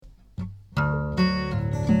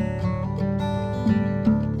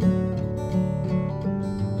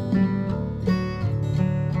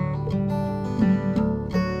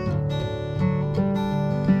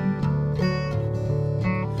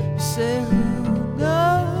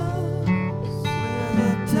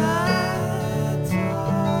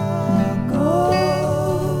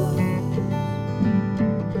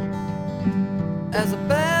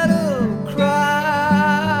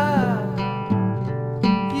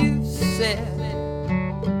said.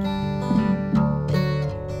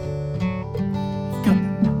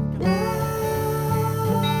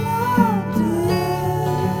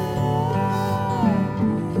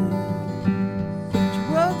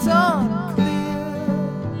 Words aren't clear.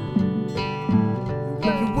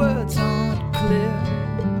 Your words aren't clear.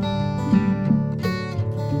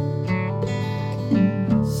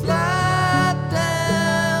 Slide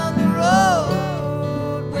down the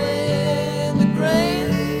road when the grain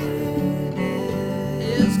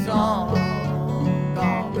is gone,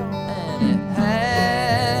 and it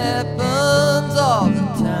happens all the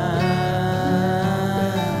time.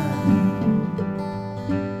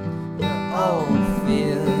 Your old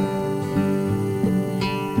fear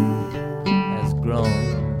has grown.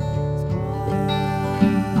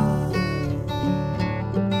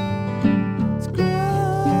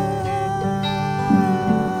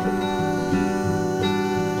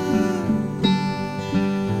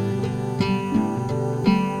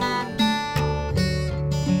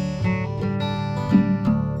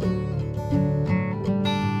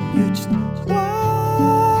 You just what's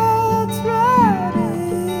right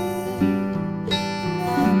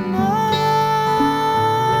in my mind.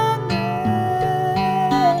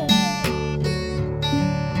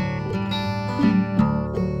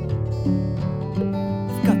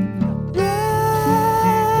 You've got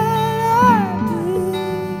right ideas.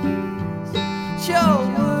 Your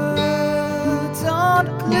words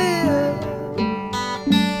aren't clear.